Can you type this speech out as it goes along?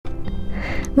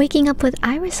Waking up with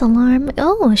IRyS alarm.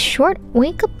 Oh, a short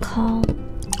wake-up call.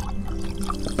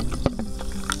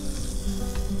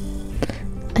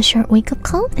 A short wake-up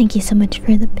call? Thank you so much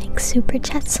for the big super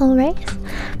chat, IRyS.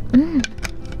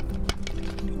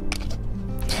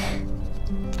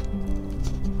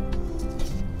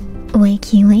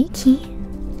 Wakey, wakey.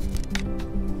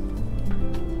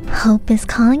 Hope is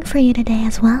calling for you today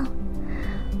as well.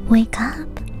 Wake up.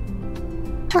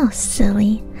 Oh,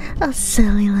 silly. Oh,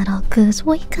 silly little goose.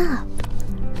 Wake up.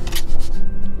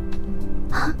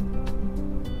 Huh?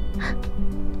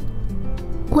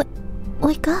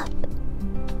 Wake up.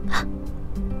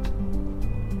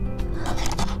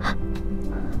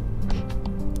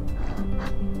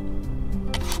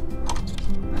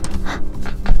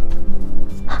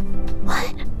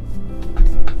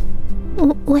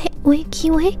 What? Wakey,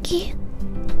 wakey.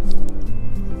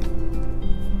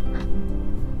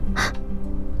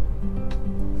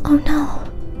 Oh no.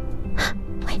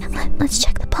 Wait, let's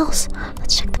check the pulse.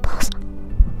 Let's check the pulse.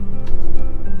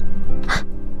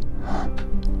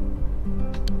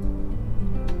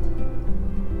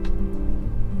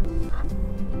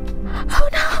 Oh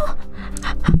no!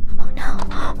 Oh no!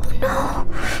 Oh no!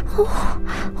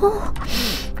 Oh.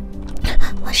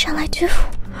 What shall I do?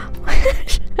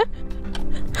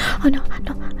 Oh no, I'm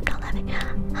not laughing.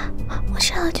 What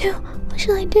shall I do? What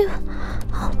shall I do?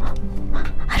 Oh,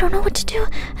 I don't know what to do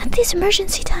at these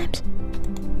emergency times.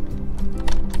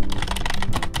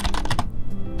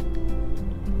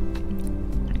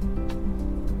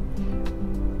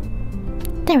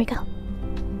 There we go.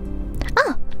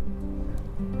 Oh!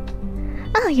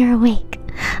 Oh, you're awake.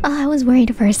 Oh, I was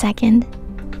worried for a second.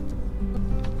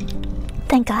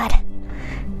 Thank God.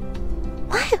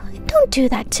 Why? Don't do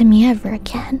that to me ever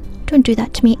again. Don't do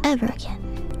that to me ever again.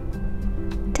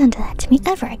 Don't do that to me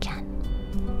ever again.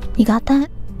 You got that?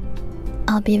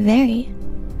 I'll be very,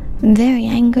 very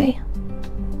angry.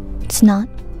 It's not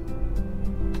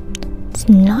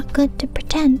good to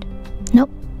pretend. Nope.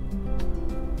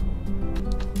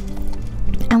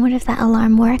 And what if that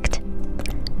alarm worked?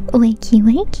 Wakey,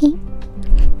 wakey.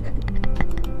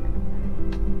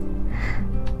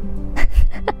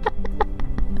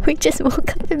 We just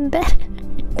woke up in bed.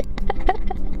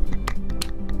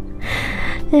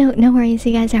 No worries,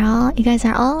 you guys are all good. You guys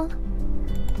are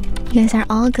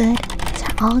all good.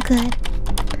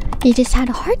 You just had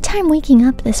a hard time waking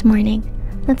up this morning.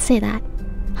 Let's say that.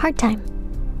 Hard time.